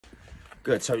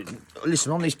Good. So,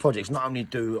 listen, on these projects, not only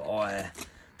do I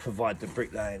provide the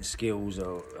bricklaying skills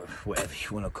or whatever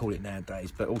you want to call it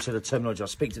nowadays, but also the terminology. I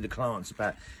speak to the clients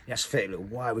about the aesthetic,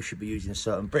 why we should be using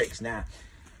certain bricks. Now,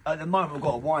 at the moment, we've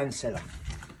got a wine cellar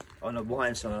on an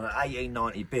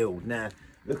 1890 build. Now,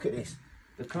 look at this.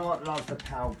 The client loves the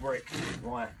Pal brick,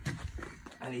 right?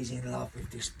 And he's in love with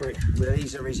this brick. Well,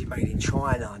 these are easy made in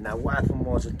China. Now, what happened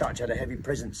was the Dutch had a heavy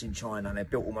presence in China, and they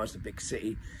built almost a big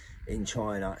city in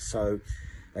China. So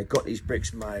they got these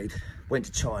bricks made, went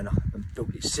to China and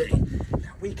built this city.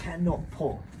 Now, we cannot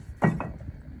put,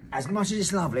 as much as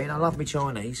it's lovely, and I love my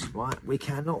Chinese, right? We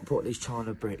cannot put these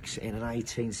China bricks in an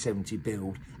 1870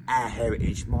 build, our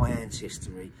heritage, my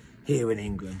ancestry, here in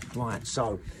England, right?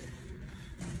 So,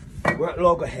 we're at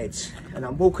loggerheads, and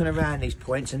I'm walking around these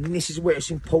points, and this is where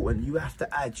it's important. You have to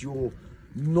add your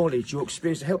knowledge, your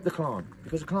experience to help the client,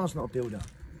 because the client's not a builder,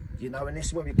 you know, and this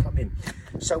is where we come in.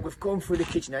 So we've gone through the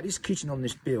kitchen. Now, this kitchen on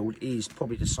this build is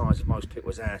probably the size of most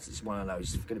people's house. It's one of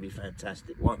those. It's going to be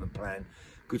fantastic. One plan,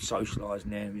 good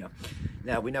socialising area.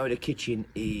 Now, we know the kitchen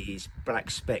is black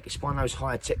spec. It's one of those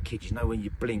high-tech kitchens, you know, when you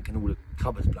blink and all the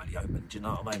cupboards bloody open. Do you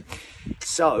know what I mean?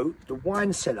 So the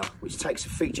wine cellar, which takes a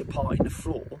feature part in the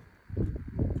floor,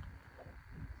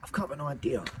 I've come up with an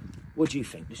idea. What do you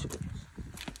think? Just look at this.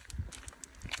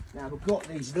 Now, we've got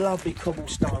these lovely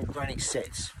cobblestone granite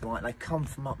sets, right? They come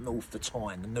from up north, the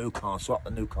Tyne, the Newcastle, up the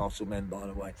Newcastle men, by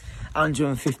the way.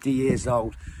 150 years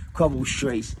old, cobble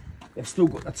streets. They've still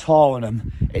got the tar on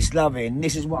them. It's lovely, and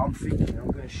this is what I'm thinking.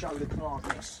 I'm going to show the client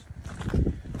this.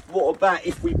 What about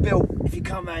if you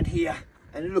come around here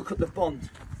and look at the bond?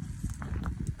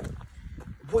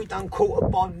 If we done quarter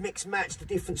bond, mix match the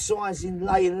different sizing,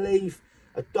 lay and leave,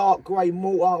 a dark grey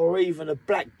mortar or even a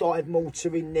black dyed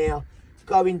mortar in there,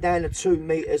 going down to 2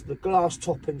 metres, the glass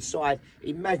top inside.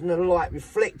 Imagine the light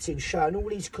reflecting, showing all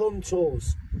these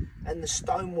contours and the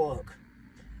stonework.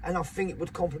 And I think it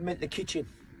would complement the kitchen.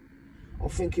 I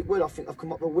think it would. I think I've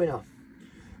come up with a winner.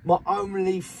 My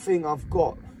only thing I've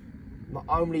got, my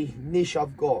only niche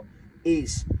I've got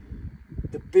is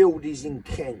the build is in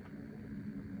Kent.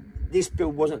 This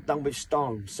build wasn't done with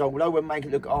stone. So although we're making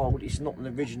it look old, it's not an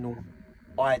original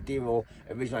idea or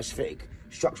original aesthetic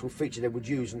structural feature they would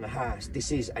use in the house.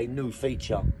 This is a new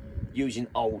feature using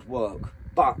old work.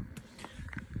 But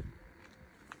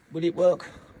will it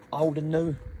work? Old and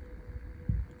new?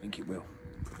 I think it will.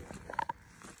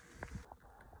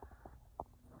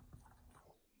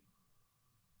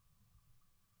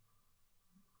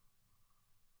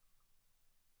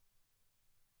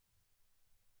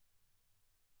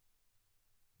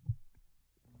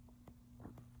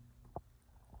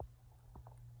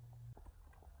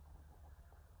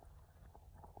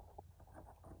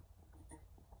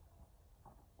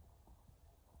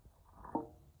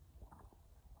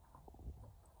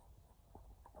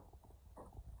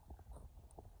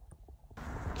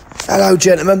 Hello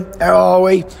gentlemen, how are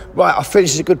we? Right, I think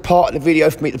this is a good part of the video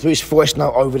for me to do this voice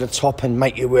note over the top and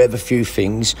make you aware of a few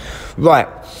things. Right,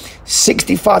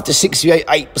 65 to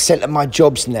 68% of my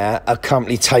jobs now are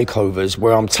company takeovers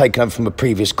where I'm taking over from a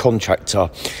previous contractor.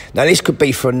 Now this could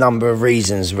be for a number of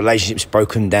reasons, relationships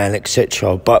broken down,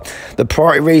 etc. But the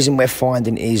primary reason we're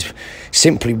finding is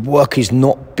simply work is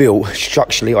not built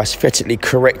structurally or aesthetically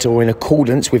correct or in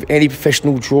accordance with any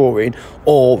professional drawing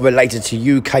or related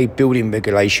to UK building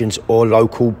regulations or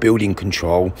local building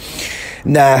control.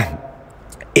 Now,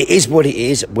 it is what it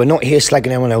is. We're not here slagging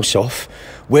anyone else off.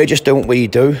 We're just doing what we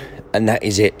do, and that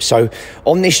is it. So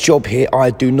on this job here,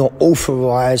 I do not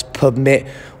authorise, permit,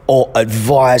 or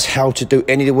advise how to do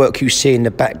any of the work you see in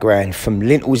the background, from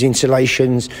lintels,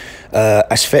 insulations,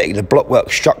 aesthetic, the block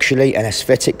work structurally and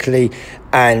aesthetically,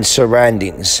 and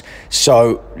surroundings.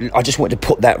 So I just wanted to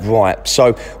put that right.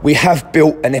 So we have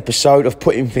built an episode of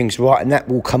putting things right, and that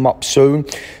will come up soon.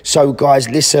 So guys,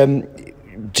 listen,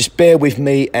 just bear with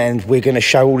me, and we're going to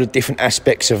show all the different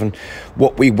aspects of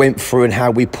what we went through and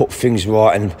how we put things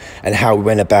right and how we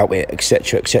went about it,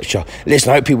 etc, etc. Listen,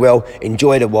 I hope you will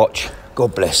enjoy the watch.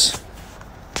 God bless.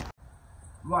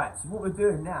 Right, so what we're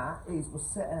doing now is we're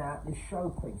setting out this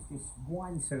showpiece, this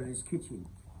wine cellar, this kitchen.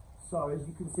 So as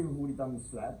you can see, we've already done the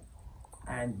slab,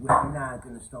 and we're now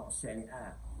going to start setting it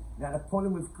out. Now the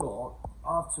problem we've got,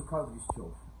 I've took over this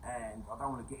job, and I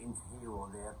don't want to get into here or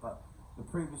there, but the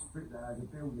previous bricklayer, the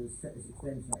builders set this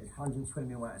extension at 120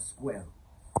 mil out of square,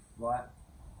 right?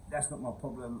 That's not my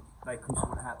problem. They can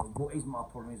sort it out. But what is my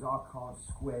problem is I can't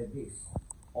square this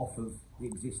off of the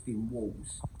existing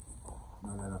walls.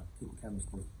 No. Keep the camera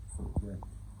still.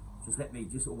 Yeah.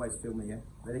 Just always film me, yeah?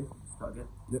 Ready? Start again?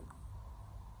 Yep.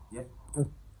 Yeah?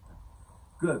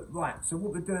 Good. Right, so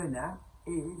what we're doing now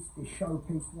is the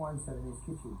showpiece wine cellar in his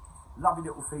kitchen. Lovely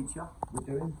little feature we're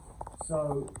doing.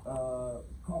 So,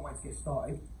 can't wait to get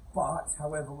started. But,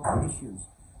 however, we've got issues.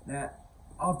 Now,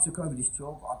 I've took over this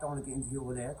job. I don't want to get into here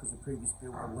or there because the previous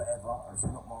builder or whatever, it's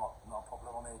not a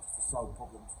problem on there, just to solve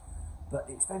problems. But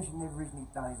the extension they've originally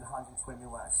done is 120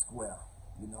 mil out square,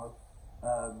 you know.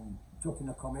 Drop in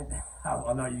a comment.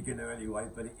 I know you're going to anyway,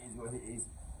 but it is what it is.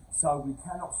 So we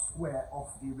cannot square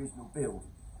off the original build.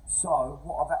 So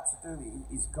what I've had to do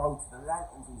is go to the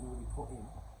lanterns he's already put in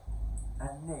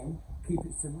and then keep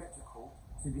it symmetrical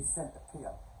to this centre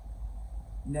pier.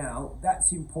 Now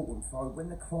that's important, so when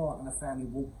the client and the family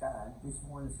walk down, this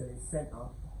wine cellar is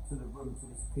centre to the room to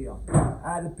this pier.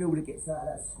 How the builder gets out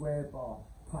of that square bar,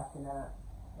 packing out,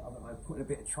 I don't know, putting a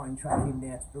bit of train track in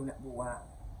there to build that wall out,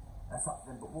 that's up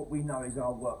to them, but what we know is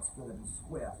our work's going to be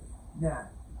square. Now,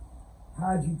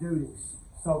 how do you do this?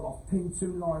 So I've pinned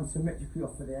two lines symmetrically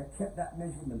off of there, kept that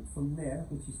measurement from there,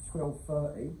 which is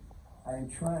 1230, and then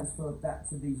transferred that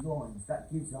to these lines.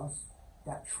 That gives us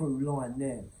that true line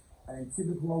there. And in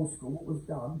typical old school, what we've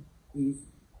done is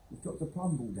we've dropped a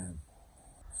plumb ball down.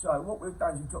 So what we've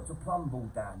done is we've dropped a plumb ball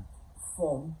down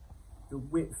from the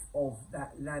width of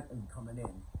that lantern coming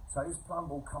in. So this plumb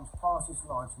ball comes past this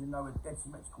line, so we know we're dead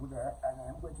symmetrical there, and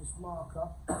then we're just marker,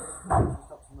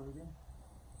 stops moving,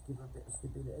 give her a bit of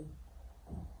stability.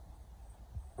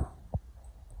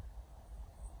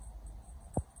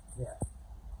 Yeah.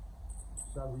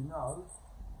 So we know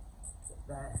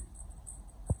that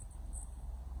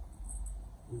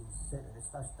is centre.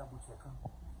 Let's double check her.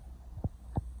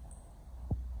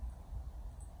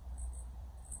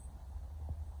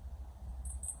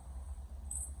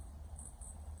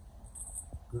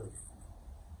 Good.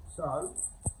 So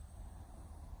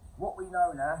what we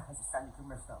know now, as you stand, you can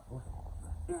rest up,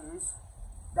 is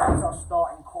that's our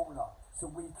starting corner. So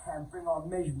we can bring our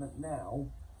measurement now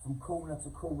from corner to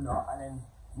corner, and then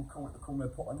from corner to corner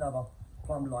put another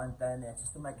plumb line down there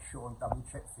just to make sure and double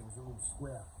check things are all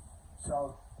square.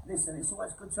 So listen, it's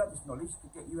always good to have this knowledge to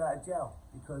get you out of jail,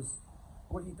 because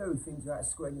what do you do if things are out of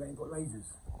square and you ain't got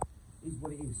lasers? It is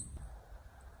what it is.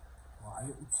 Right, a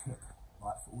little tip,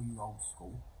 right, for all you old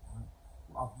school, right?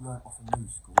 What I've learnt off a new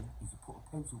school is to put a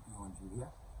pencil behind you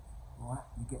here. Right,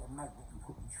 you get a magnet and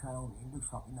put the trail in.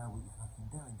 Looks like you know what you're fucking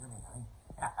doing, doesn't it,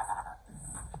 eh?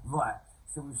 Right,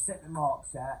 so we've set the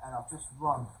marks out, and I've just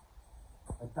run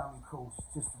a dummy course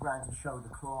just around to show the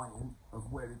client of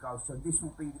where to go. So this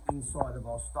will be the inside of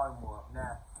our stonework.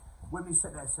 Now, when we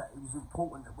set that set, it was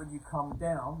important that when you come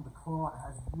down, the client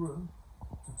has room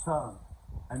to turn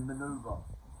and manoeuvre.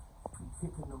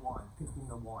 Picking the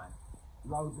wine,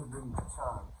 loads of room to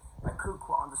turn. They couldn't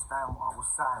quite understand what I was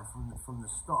saying from the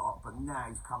start, but now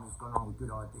he's gone on with good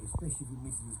idea, especially if he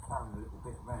misses his carrying a little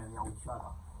bit around the old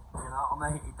shoulder. You know, I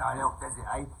mean, it don't help, does it,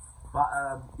 eh? But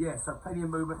yeah, so plenty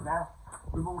of movement now.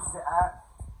 We've all set out.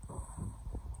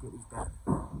 Get these down.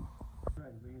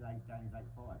 Relays down is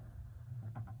 8.5.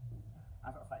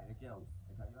 That's what I say to the girls.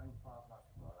 They go, you're only 5 months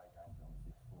before I lay down, so I'm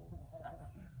 6'4".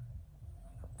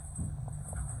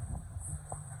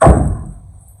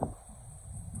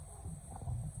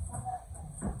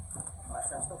 Right,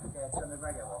 so stop it there, turn the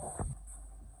radio off.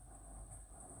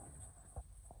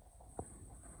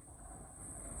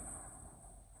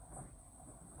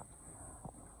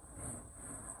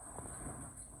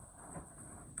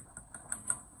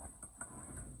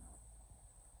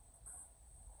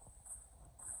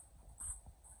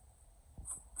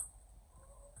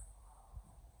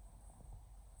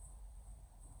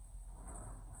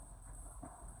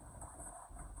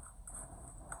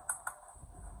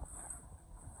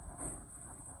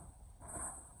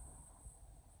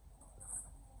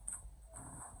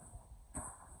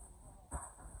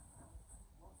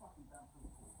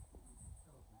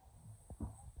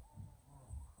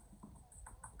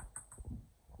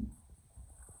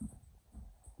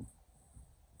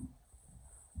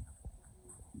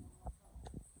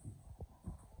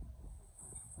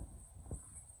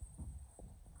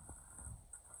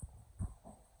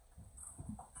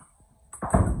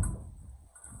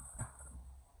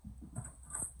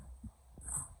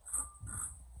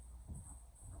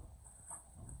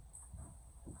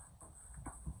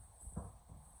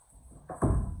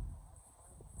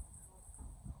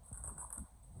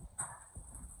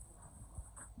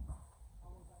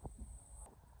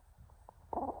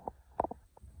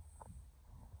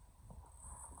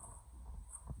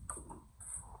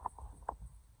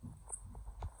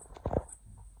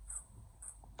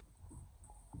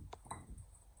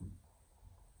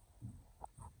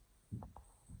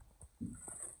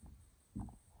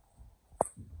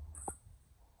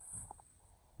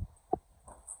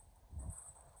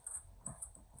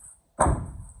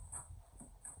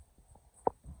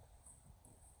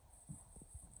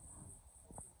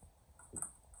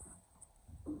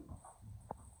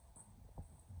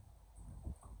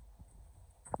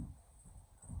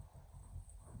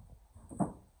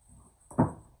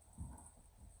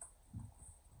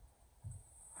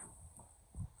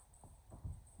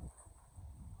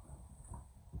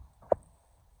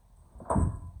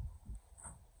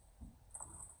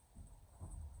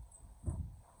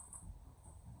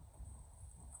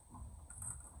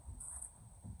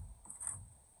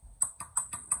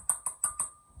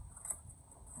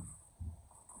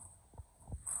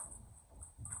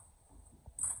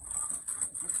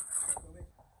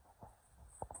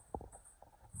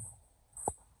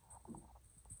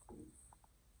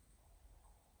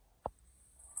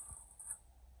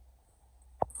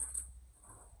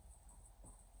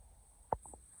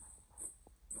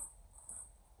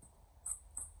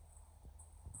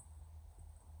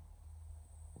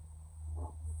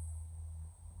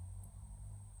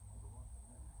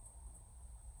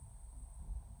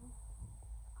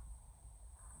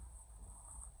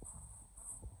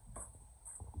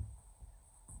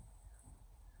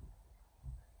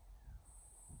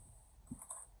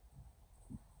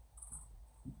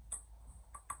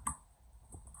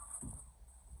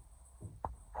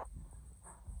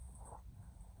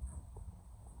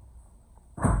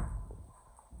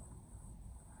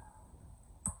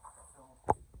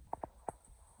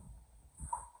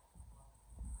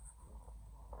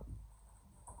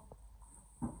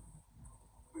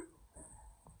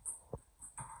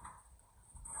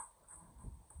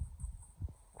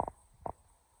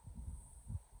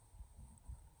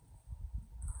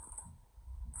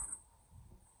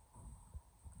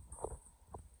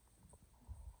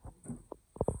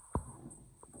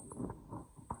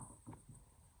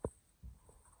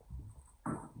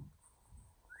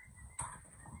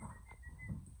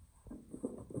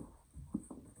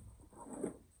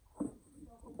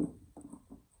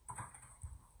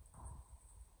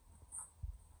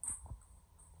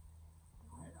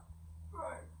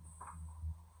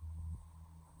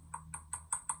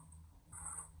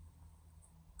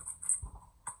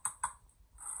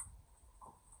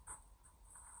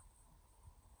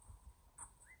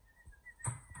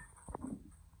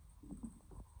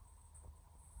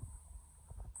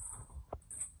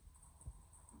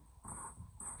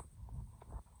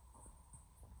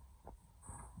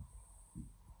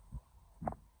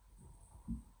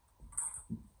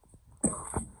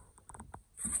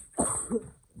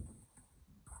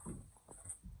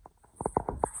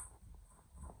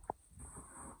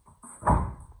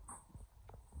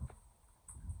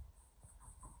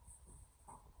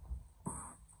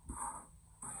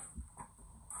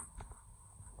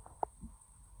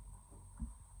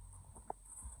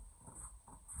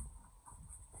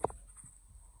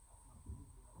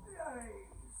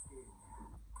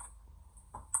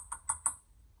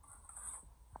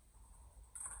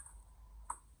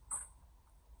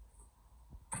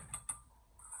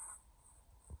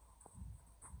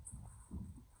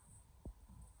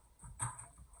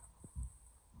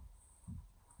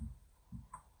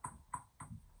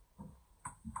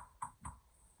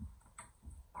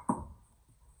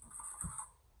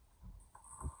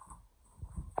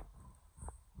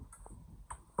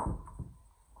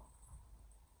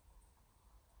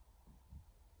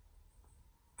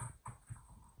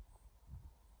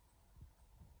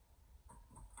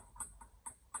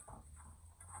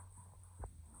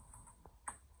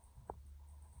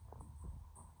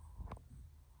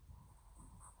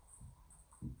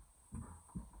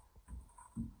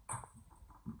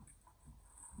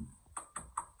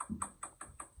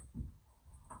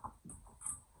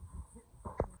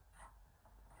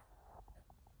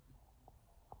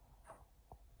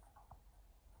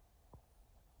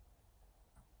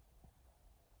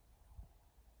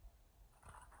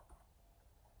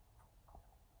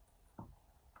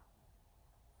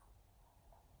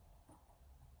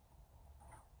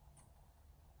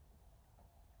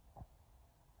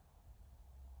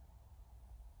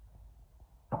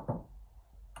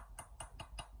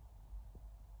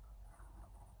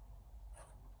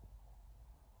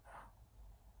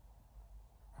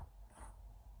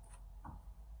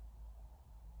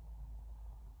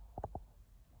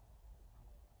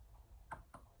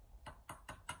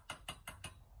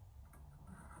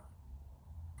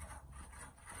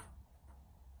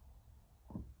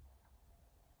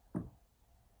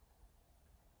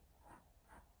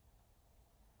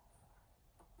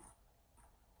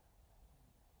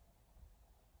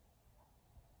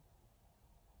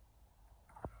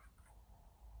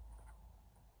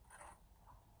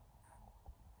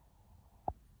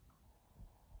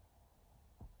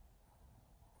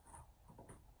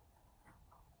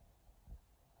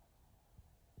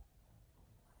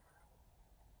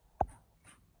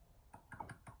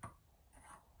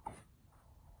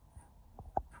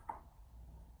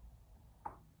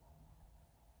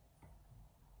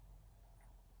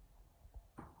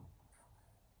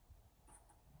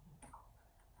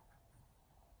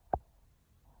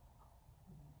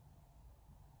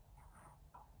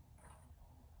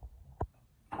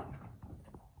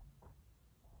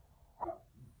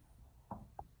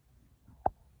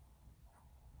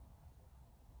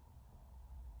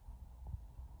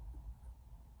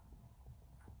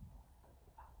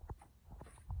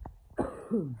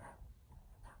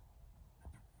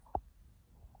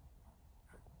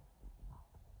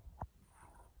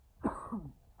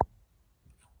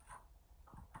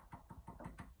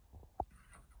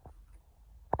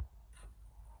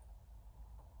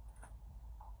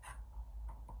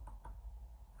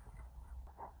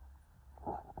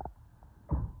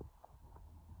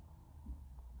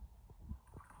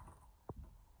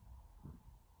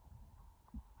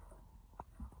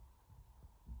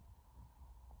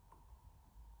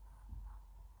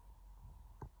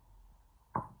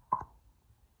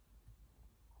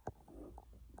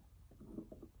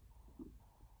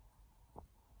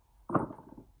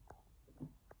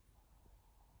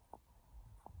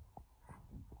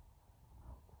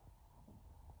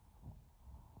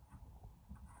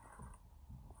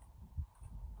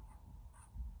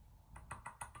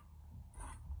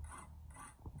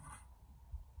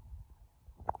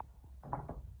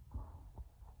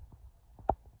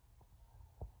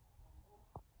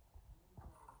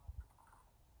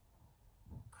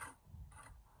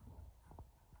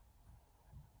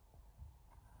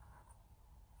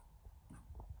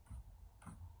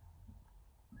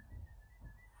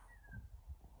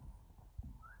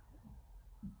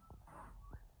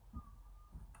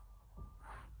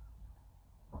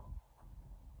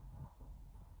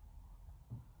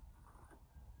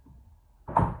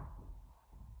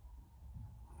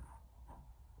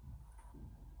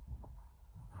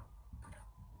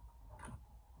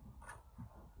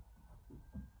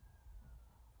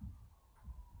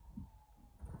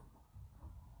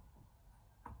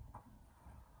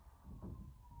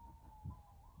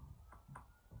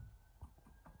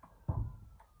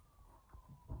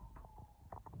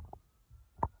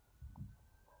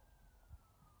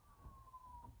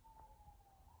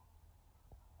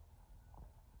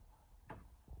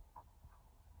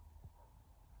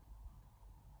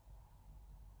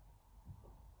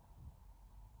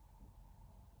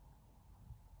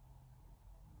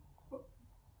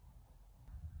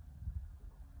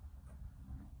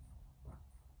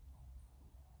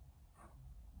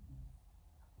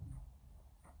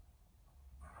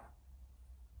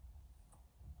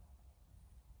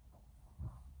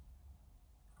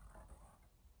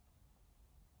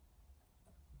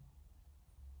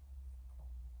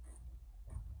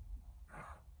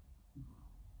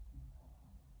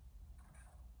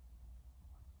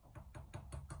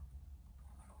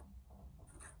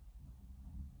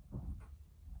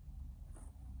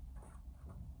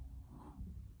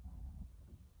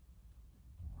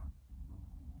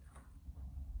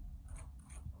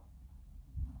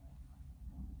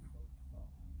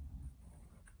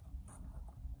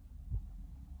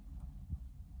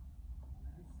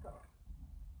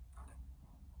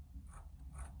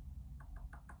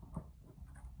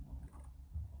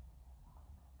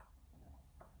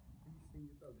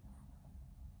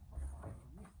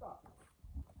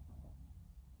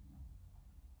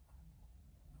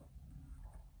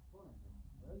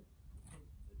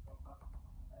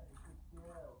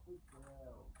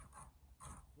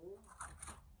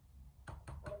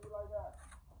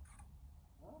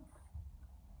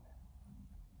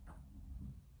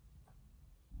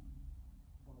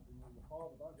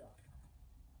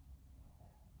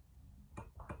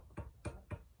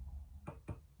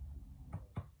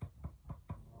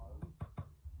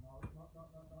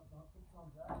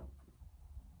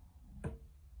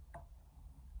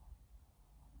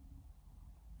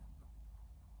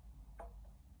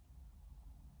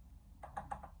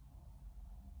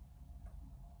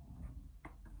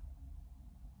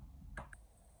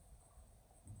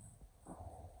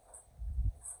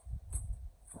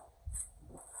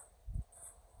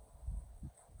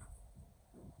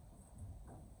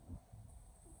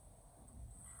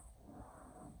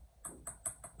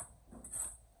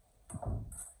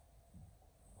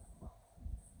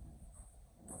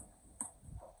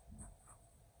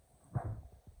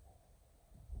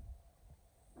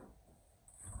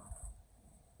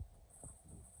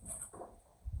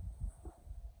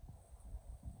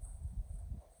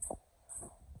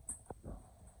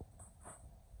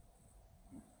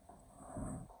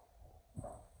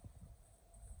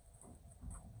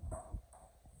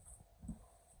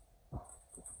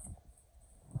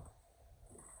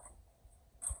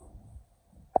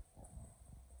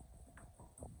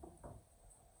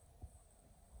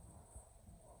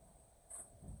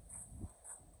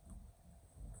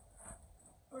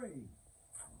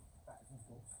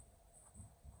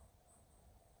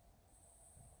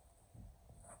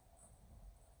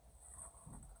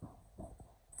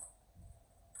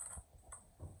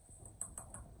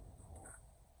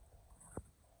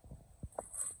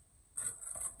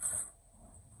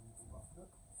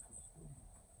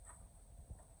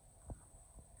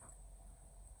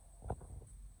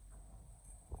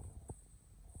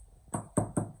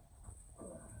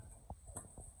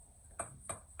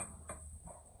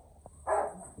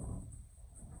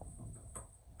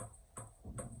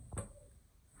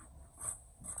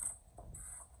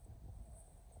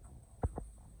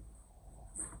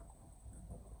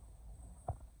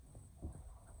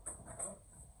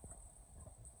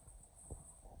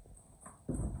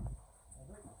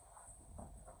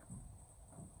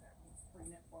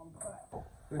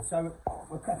 So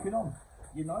we're cracking on,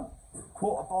 you know.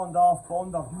 Quarter bond, half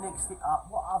bond, I've mixed it up.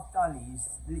 What I've done is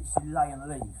literally lay and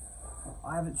leave.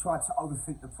 I haven't tried to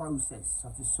overthink the process.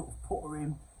 I've just sort of put her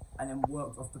in and then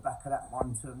worked off the back of that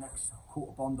one to the next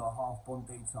quarter bond or half bond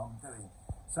detail I'm doing.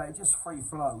 So it just free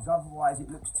flows, otherwise it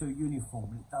looks too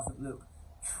uniform and it doesn't look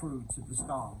true to the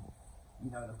stone, you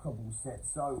know, the cobble set.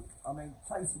 So, I mean,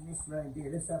 placing this round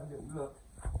here, let's have a little look.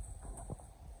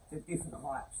 The different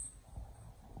heights.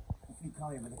 If you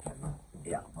come in with the camera.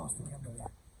 Yeah, pass the camera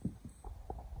there.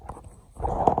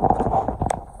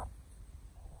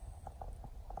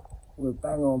 We're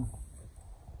bang on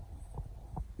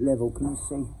level, can you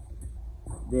see?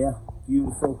 There,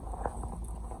 beautiful.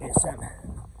 Yes,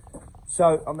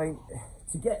 so, I mean,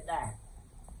 to get that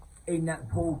in that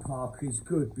ballpark is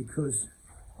good because,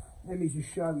 let me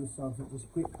just show you something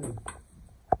just quickly.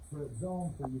 For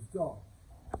example, you've got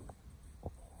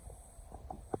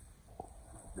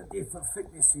the different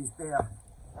thicknesses there.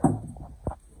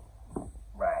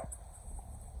 Right.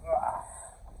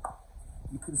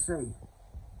 You can see.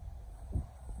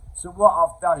 So what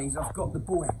I've done is I've got the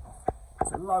boy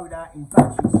to load out in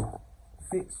batches,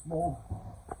 thick, small,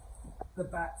 the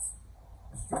bats,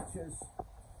 the stretchers,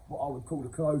 what I would call the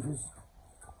closures,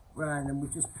 round, and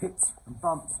we've just picked and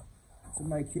bumped to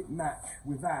make it match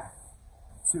without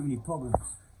too many problems.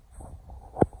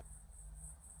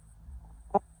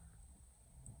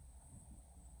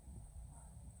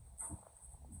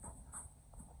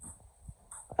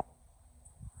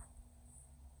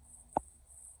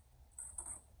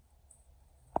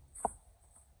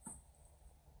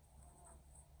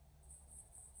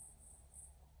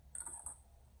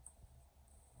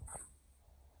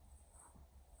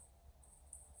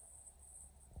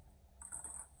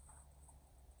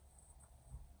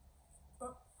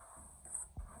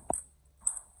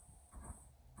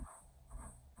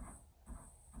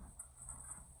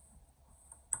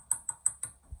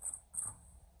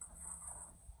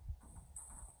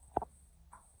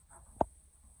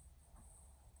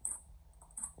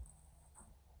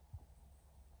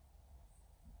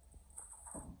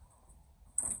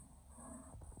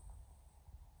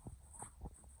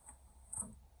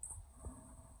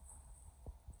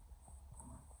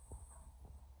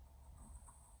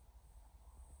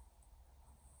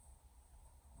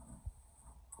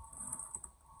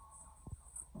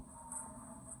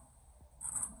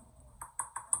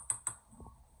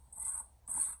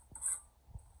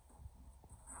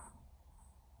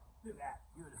 Look at that,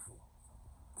 beautiful.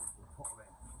 Put her in,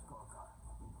 she's got to go.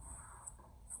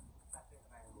 That bit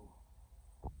of angle.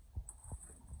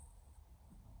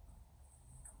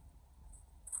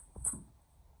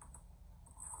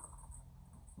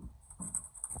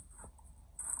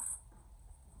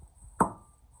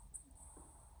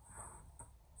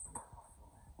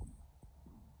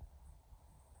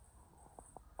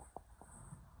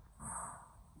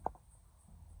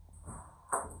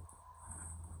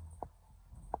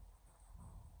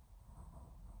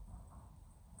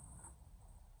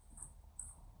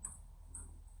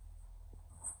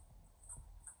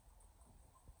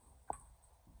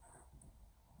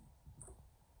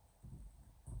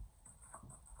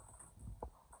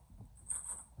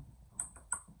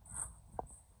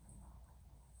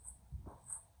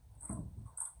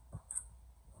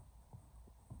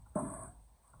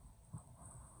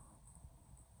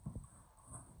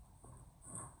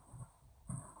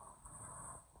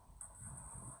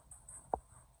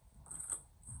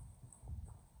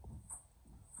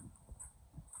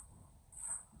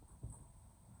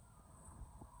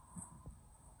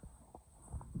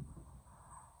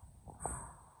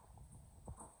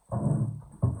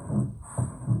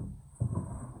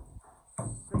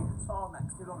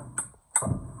 Still on it.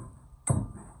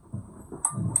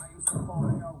 I used to call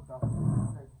it old dog.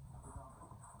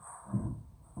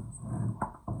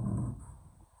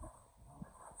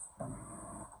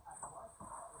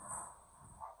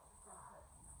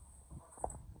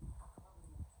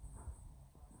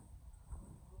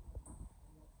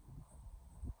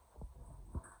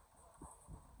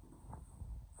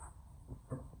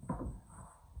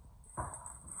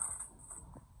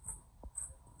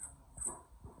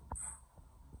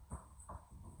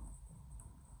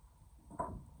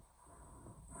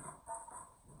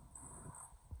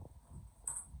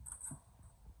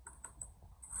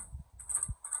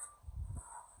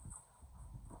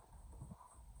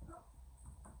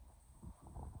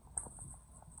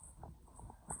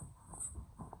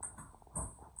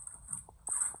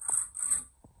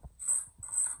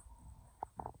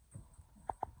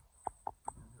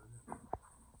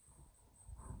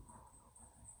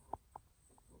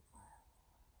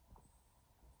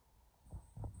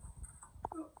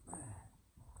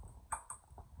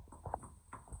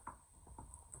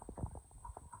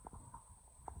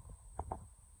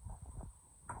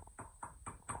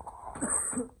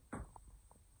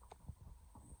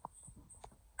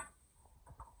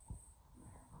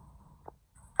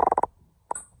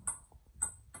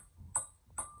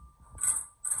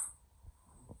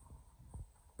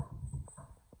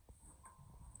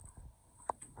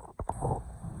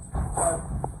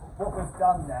 What we've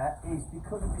done there is,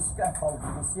 because of this scaffold, you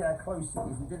can see how close it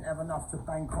is, we didn't have enough to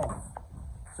bank off.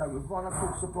 So we've run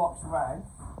across the blocks around,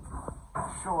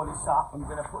 shore this up, and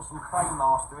we're going to put some clay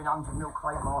master in, 100mm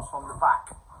clay master on the back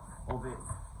of it.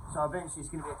 So eventually it's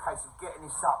going to be a case of getting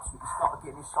this up so we can start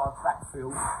getting this side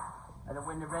backfilled. And then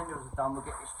when the renders are done, we'll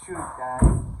get this tube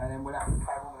down, and then we'll have to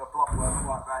carry on with the block work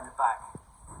right round the back.